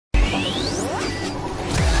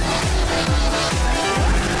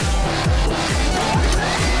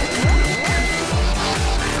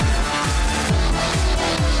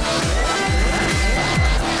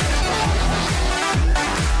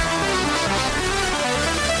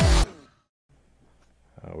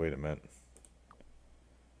wait a minute.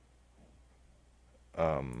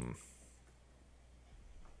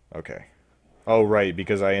 Okay. Oh, right,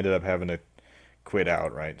 because I ended up having to quit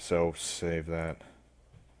out, right? So save that.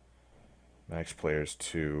 Max players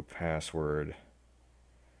 2, password.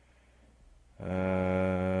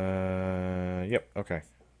 Yep, okay.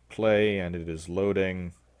 Play, and it is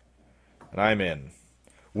loading. And I'm in.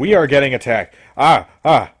 We are getting attacked. Ah!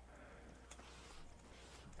 Ah!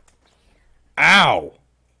 Ow!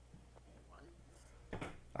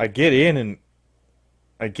 I get in and...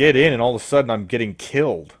 I get in and all of a sudden I'm getting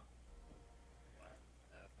killed.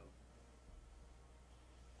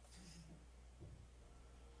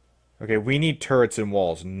 Okay, we need turrets and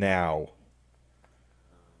walls now.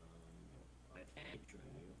 I can't join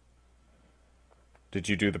you. Did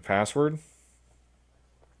you do the password?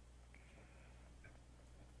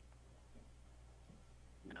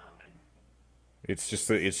 No, It's just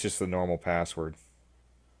the normal password. password.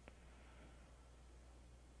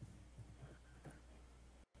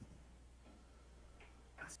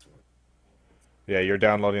 Yeah, you're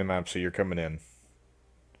downloading the map, so you're coming in.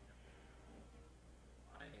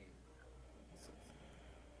 I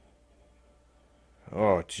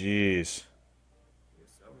Oh, jeez. your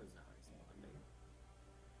server's not responding.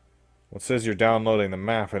 Well, it says you're downloading the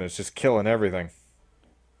map, and it's just killing everything.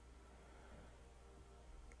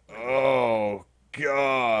 Oh,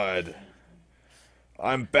 God.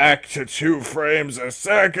 I'm back to 2 frames a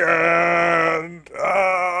second!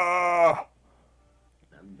 Ah!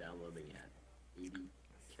 I'm downloading at 80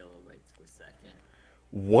 kilobytes per second.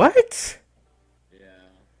 What? Yeah,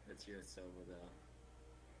 that's your server though.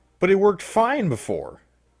 But it worked fine before.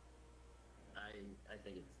 I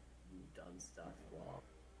think it's done stuff wrong.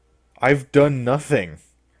 I've done nothing.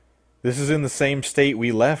 This is in the same state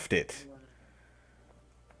we left it.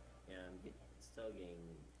 Yeah, still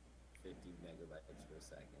getting 50 megabytes per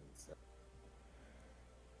second. So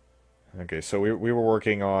Okay, so we were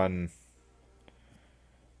working on...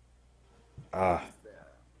 what Uh, is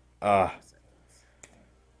that? 20 uh, more seconds.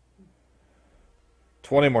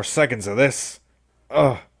 20 more seconds of this.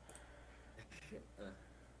 Uh,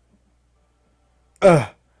 uh,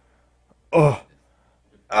 uh,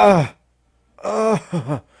 uh,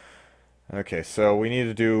 uh. Okay, so we need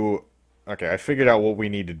to do... Okay, I figured out what we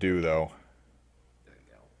need to do, though. There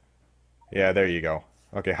we go. Yeah, there you go.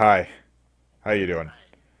 Okay, hi. How you doing? Hi.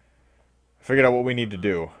 I figured out what we need to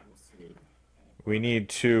do. We'll see. We need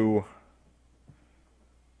to...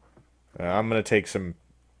 I'm gonna take some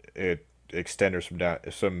uh, extenders from down...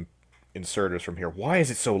 Some inserters from here. Why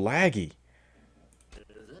is it so laggy? Is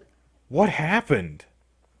it? What happened?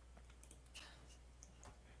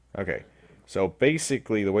 Okay, so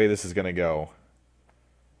basically the way this is gonna go...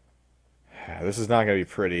 This is not gonna be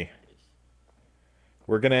pretty.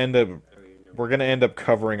 We're gonna end up... Very We're gonna end up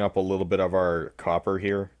covering up a little bit of our copper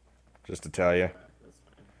here, just to tell you. okay, that's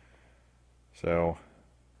fine. So,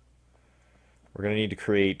 we're going to need to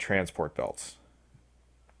create transport belts.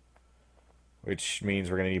 Which means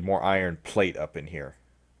we're going to need more iron plate up in here.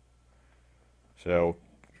 So,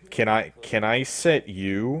 can I set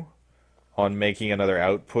you on making another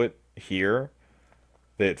output here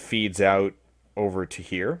that feeds out over to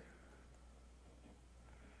here?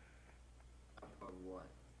 Or what?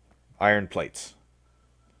 Iron plates.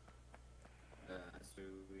 So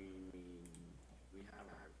we have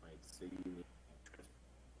our lights, so you need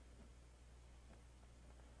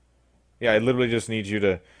Yeah, I literally just need you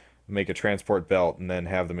to make a transport belt and then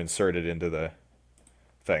have them inserted into the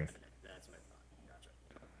thing. that's what I thought. Gotcha.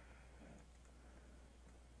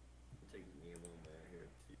 It's taking me a little bit here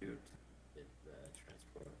to get the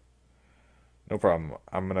transport. No problem.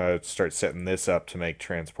 I'm going to start setting this up to make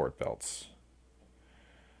transport belts.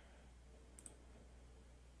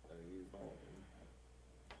 So use all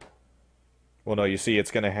Well, no, you see,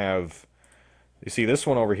 it's going to have... You see, this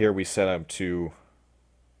one over here we set up to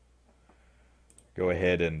go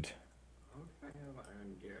ahead and... how do I have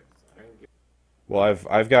iron gears? Iron gears. Well,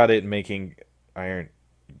 I've got it making iron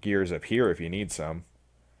gears up here if you need some.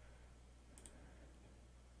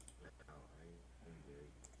 Oh, iron gears.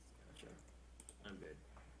 Gotcha. I'm good.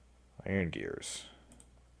 Iron gears.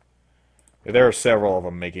 Yeah, there are several of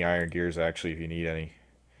them making iron gears, actually, if you need any.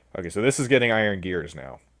 Okay, so this is getting iron gears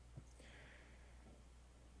now.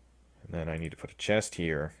 And then I need to put a chest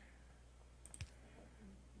here.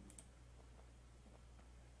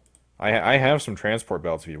 I have some transport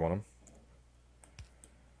belts if you want them.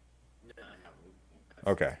 No, I have them. I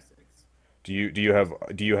have Okay. 66.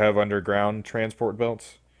 Do you have underground transport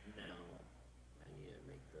belts? No, I need to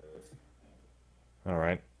make those. All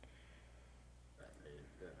right. But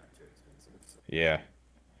they're not too expensive. So. Yeah.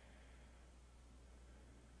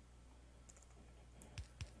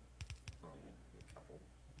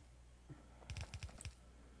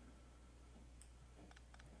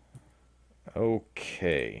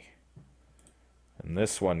 Okay. And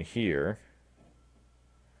this one here.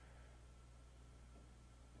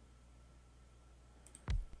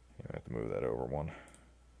 I have to move that over one.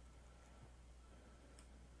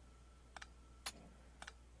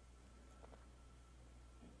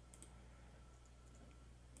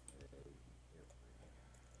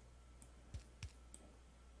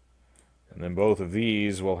 And then both of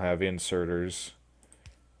these will have inserters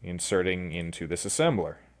inserting into this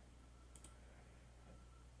assembler.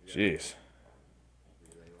 Jeez.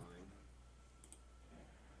 Relay line.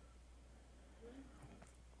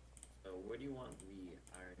 So where do you want the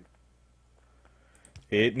iron?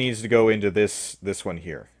 It needs to go into this one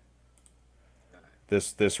here.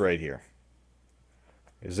 This right here.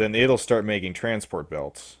 Is then it'll start making transport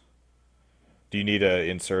belts. Do you need a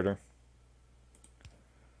inserter?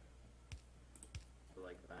 So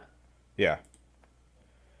like that. Yeah.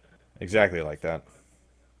 Exactly like that.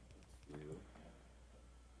 Two.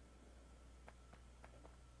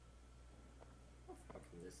 How far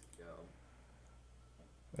can this go?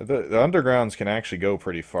 The undergrounds can actually go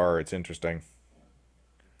pretty far. It's interesting.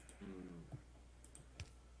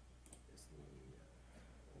 This need,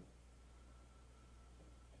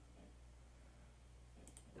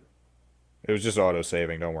 It was just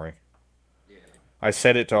auto-saving, don't worry. yeah, I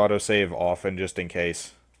set it to auto-save often just in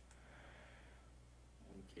case.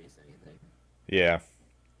 in case anything. Yeah.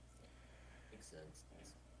 Makes sense.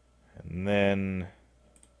 And then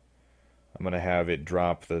I'm going to have it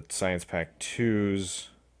drop the Science Pack 2s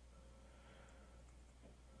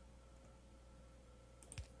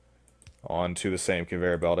onto the same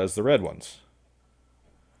conveyor belt as the red ones.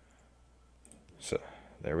 So,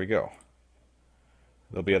 there we go.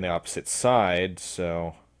 They'll be on the opposite side,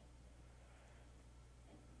 so...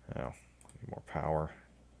 Oh, need more power.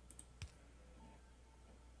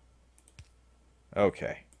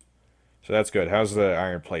 Okay. So that's good. How's the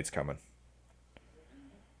iron plates coming?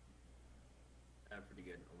 Pretty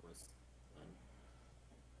good, almost done.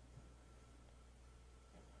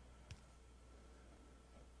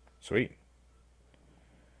 Sweet.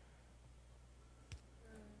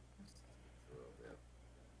 A little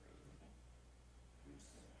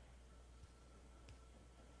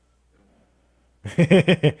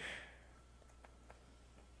bit.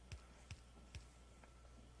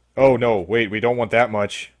 Oh no, wait, we don't want that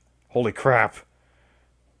much. Holy crap.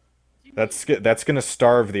 That's gonna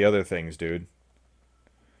starve the other things, dude.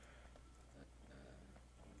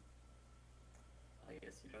 I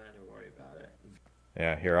guess you don't have to worry about it.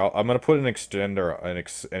 Yeah, here, I'm gonna put an extender, an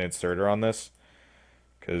inserter on this,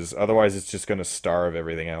 because otherwise it's just gonna starve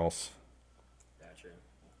everything else. Gotcha.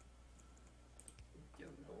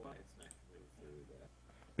 Don't know why it's not coming through that.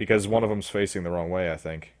 Because one of them's facing the wrong way, I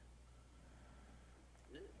think.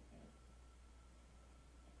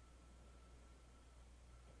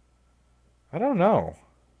 I don't know.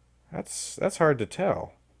 That's hard to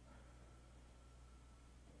tell.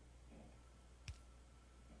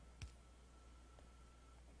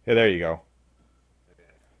 Yeah, there you go. Okay.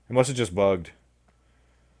 It must have just bugged.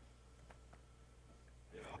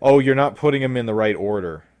 Oh, you're not putting them in the right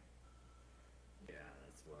order. Yeah,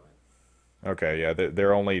 that's why. Okay, yeah,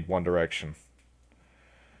 they're only one direction.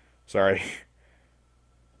 Sorry.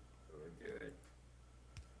 We're good.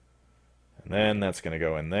 And then that's gonna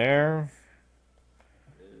go in there.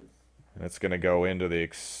 It is. And it's gonna go into the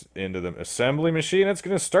assembly machine. It's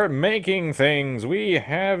gonna start making things. We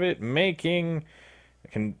have it making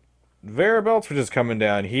conveyor belts, which is coming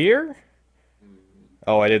down here.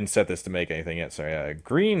 Oh, I didn't set this to make anything yet. Sorry.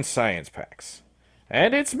 Green science packs,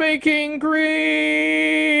 and it's making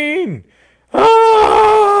green. Ah!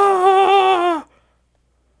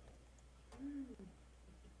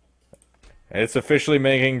 And it's officially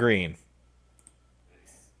making green.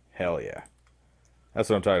 Hell yeah. That's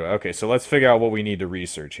what I'm talking about. Okay, so let's figure out what we need to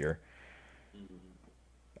research here.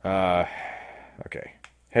 Okay.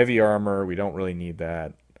 Heavy armor, we don't really need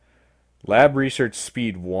that. Lab research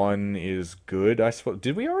speed 1 is good, I suppose.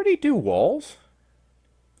 Did we already do walls?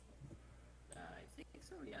 I think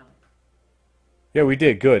so, yeah. Yeah, we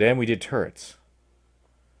did. Good. And we did turrets.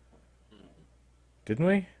 Didn't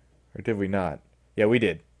we? Or did we not? Yeah, we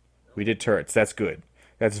did. We did turrets. That's good.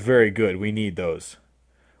 That's very good. We need those.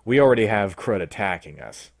 We already have crud attacking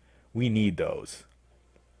us. We need those.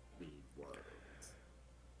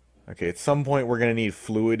 Okay, at some point we're going to need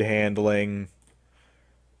fluid handling.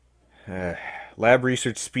 Lab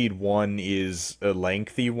research speed 1 is a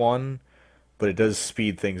lengthy one, but it does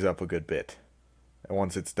speed things up a good bit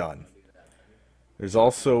once it's done. There's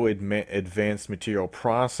also advanced material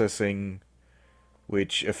processing,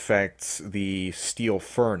 which affects the steel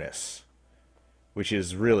furnace, which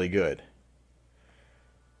is really good.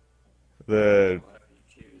 The I'll have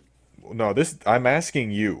you choose. no, this I'm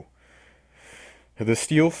asking you. The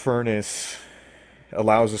steel furnace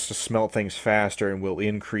allows us to smelt things faster and will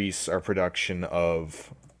increase our production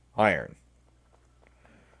of iron.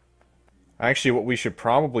 Actually, what we should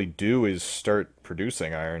probably do is start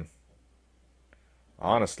producing iron.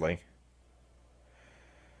 Honestly.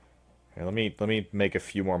 Here, let me make a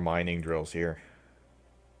few more mining drills here.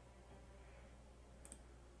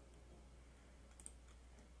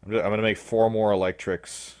 I'm gonna make 4 more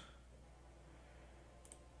electrics.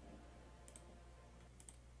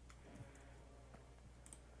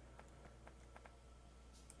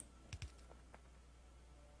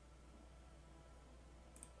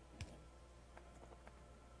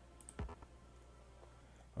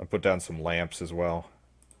 I'll put down some lamps as well,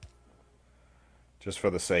 just for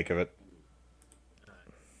the sake of it.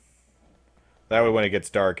 That way, when it gets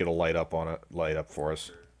dark, it'll light up for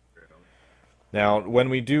us. Now, when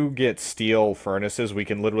we do get steel furnaces, we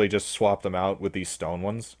can literally just swap them out with these stone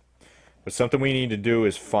ones. But something we need to do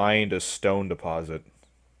is find a stone deposit.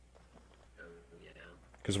 Oh, yeah.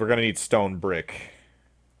 Because we're going to need stone brick.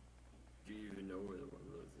 Do you even know where the one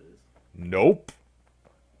of those is? Nope.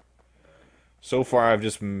 So far, I've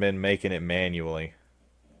just been making it manually.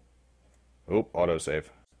 Oop, autosave.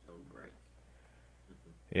 Stone brick.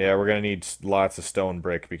 Yeah, we're going to need lots of stone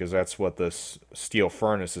brick because that's what the steel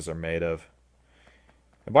furnaces are made of.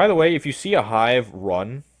 And by the way, if you see a hive,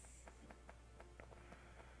 run.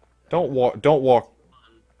 Don't walk. Don't walk.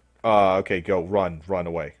 Okay, go. Run. Run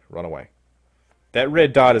away. Run away. That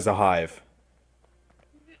red dot is a hive.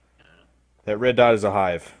 That red dot is a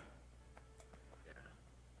hive.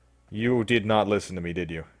 You did not listen to me,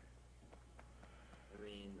 did you? I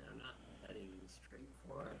mean, I'm not heading straight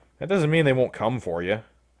for it. That doesn't mean they won't come for you.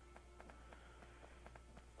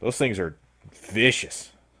 Those things are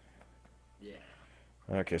vicious. Yeah.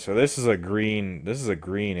 Okay, so this is a green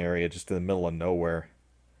area just in the middle of nowhere.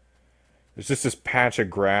 There's just this patch of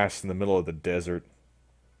grass in the middle of the desert.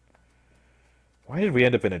 Why did we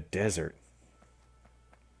end up in a desert?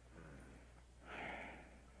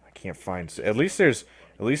 I can't find. At least there's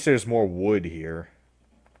more wood here.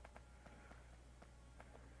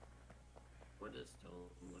 What does stone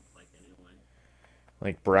look like anyway?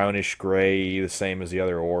 Like brownish gray, the same as the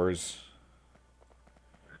other ores.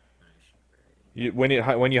 Brownish gray.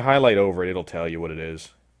 When you highlight over it, it'll tell you what it is.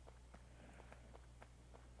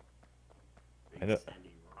 I Big don't, sandy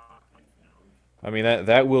rock I found. I mean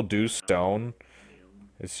that will do stone. Medium.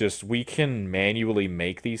 It's just we can manually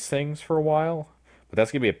make these things for a while, but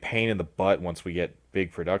that's gonna be a pain in the butt once we get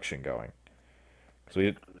big production going. I So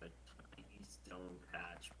we found a tiny stone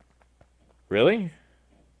patch. really?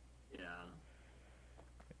 Yeah,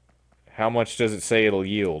 How much does it say it'll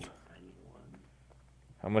yield? tiny one.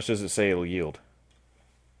 How much does it say it'll yield?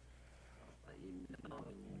 Let you know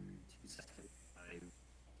in 2 seconds.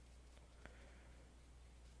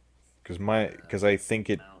 Because I think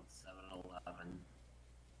it Mount 711.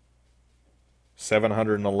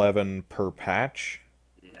 711 per patch.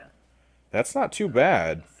 Yeah. That's not too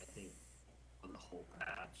bad I think for the whole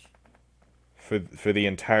patch. for the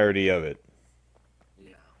entirety of it.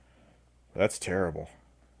 Yeah. That's terrible.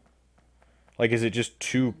 Like, is it just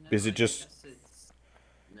two? No, Is I it just guess it's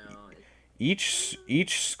no.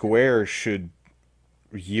 each square should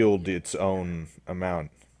yield its own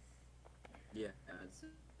amount? Yeah, it's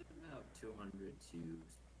about 200 to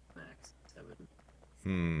max 7.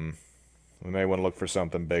 Hmm. We may want to look for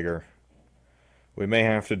something bigger. We may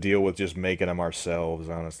have to deal with just making them ourselves,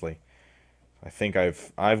 honestly. I think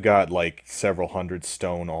I've got like several hundred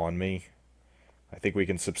stone on me. I think we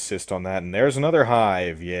can subsist on that. And there's another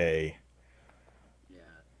hive, yay.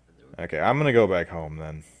 Yeah. Okay, I'm gonna go back home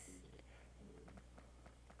then.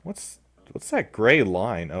 What's that gray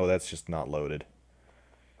line? Oh, that's just not loaded.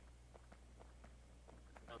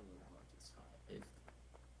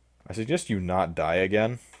 I suggest you not die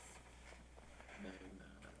again.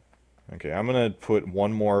 Okay, I'm gonna put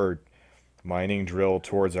 1 more mining drill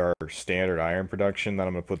towards our standard iron production, then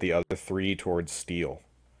I'm gonna put the other 3 towards steel.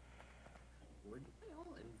 Where did my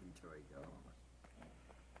whole inventory go?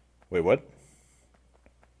 Wait, what?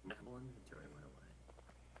 My whole inventory went away.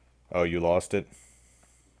 Oh, you lost it?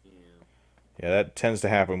 Yeah. Yeah, that tends to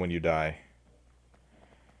happen when you die.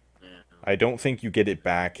 Yeah. I don't think you get it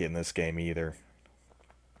back in this game either.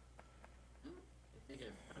 I think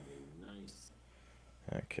I found a nice.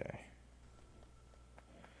 Okay.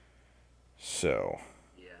 So,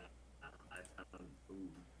 Yeah. I found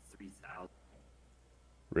 3,000.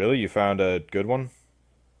 really? You found a good one?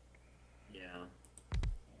 Yeah. I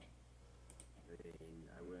mean,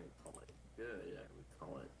 I wouldn't call it good. I would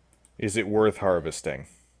call it. Is it worth harvesting?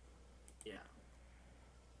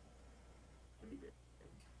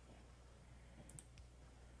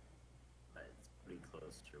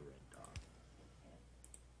 close to Red Dot.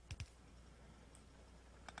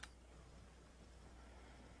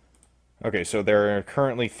 Okay, so there are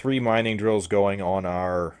currently 3 mining drills going on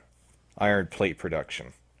our iron plate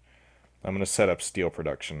production. I'm going to set up steel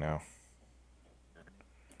production now.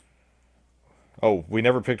 Oh, we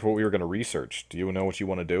never picked what we were going to research. Do you know what you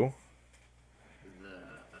want to do? The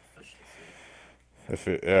efficiency. If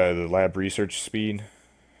the lab research speed?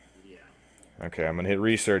 Yeah. Okay, I'm going to hit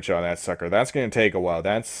research on that sucker. That's going to take a while.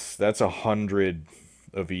 That's 100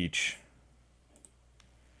 of each.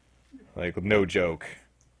 Like, no joke.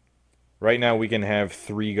 Right now we can have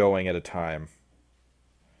 3 going at a time.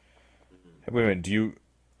 Hey, wait a minute, do you...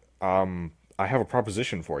 I have a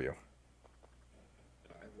proposition for you.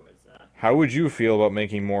 Alright, what is that? How would you feel about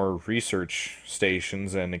making more research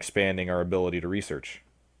stations and expanding our ability to research?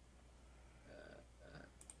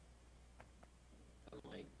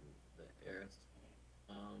 Unlike the Earth.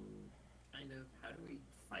 Kind of. How do we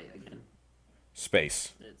fight again?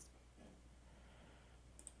 Space. It's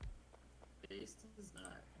space does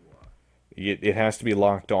not work. It has to be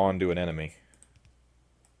locked on to an enemy.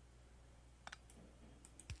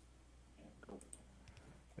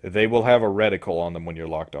 They will have a reticle on them when you're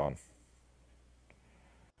locked on.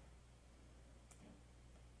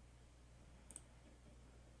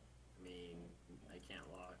 I mean, I can't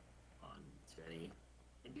lock on to any.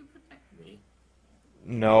 Can you protect me?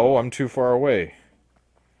 No, I'm too far away.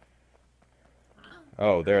 Huh?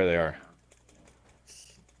 Oh, there they are.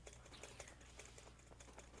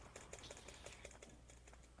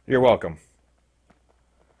 You're welcome.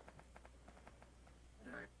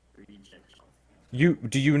 Alright, reject.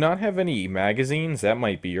 Do you not have any magazines? That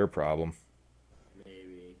might be your problem.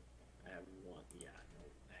 Maybe. I have one. Yeah, no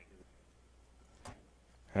magazine.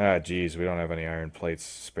 Ah, geez, we don't have any iron plates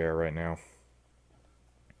spare right now.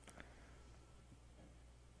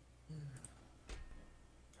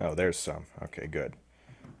 Oh, there's some. Okay, good.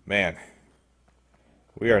 Man,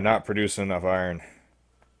 we are not producing enough iron.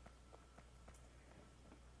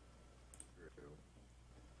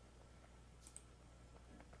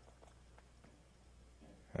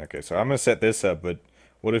 Okay, so I'm gonna set this up, but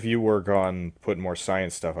what if you work on putting more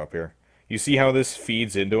science stuff up here? You see how this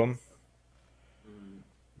feeds into them? Mm.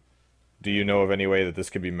 Do you know of any way that this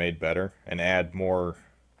could be made better and add more?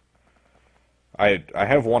 I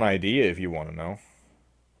have one idea if you want to know.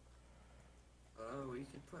 Oh, we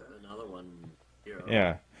could put another one here.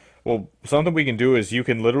 Yeah. Well, something we can do is you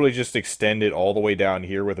can literally just extend it all the way down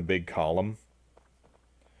here with a big column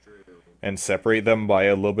True. and separate them by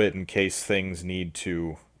a little bit in case things need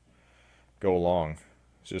to go along.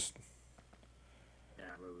 It's just Yeah,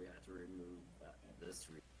 but we have to remove this.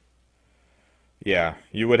 yeah,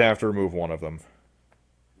 you would have to remove one of them.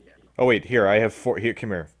 Yeah. Oh wait, here I have 4. Here, come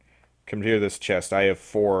here. Come to this chest. I have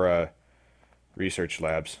 4 research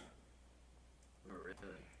labs. Oh, really?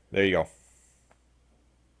 There you go.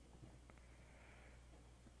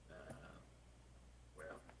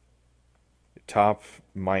 Well, Top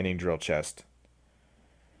mining drill chest.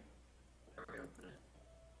 how do we open it?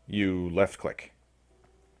 You left click.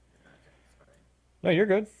 Okay, sorry. No, you're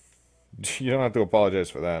good. You don't have to apologize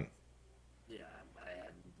for that. Yeah, I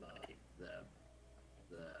had like the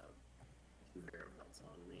conveyor belts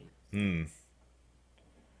on me. Hmm.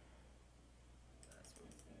 That's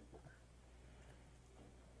what.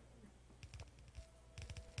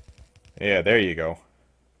 Yeah, there you go.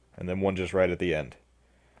 And then one just right at the end.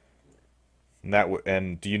 And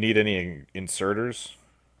and do you need any inserters?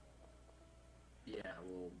 Yeah,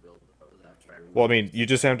 we'll build those after I remove. Well, I mean, you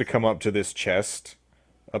just have to come up to this chest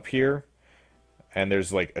up here, and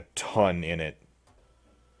there's like a ton in it.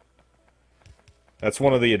 That's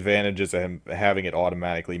one of the advantages of having it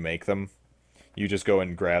automatically make them. You just go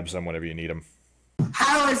and grab some whenever you need them.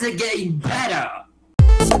 How is it getting better?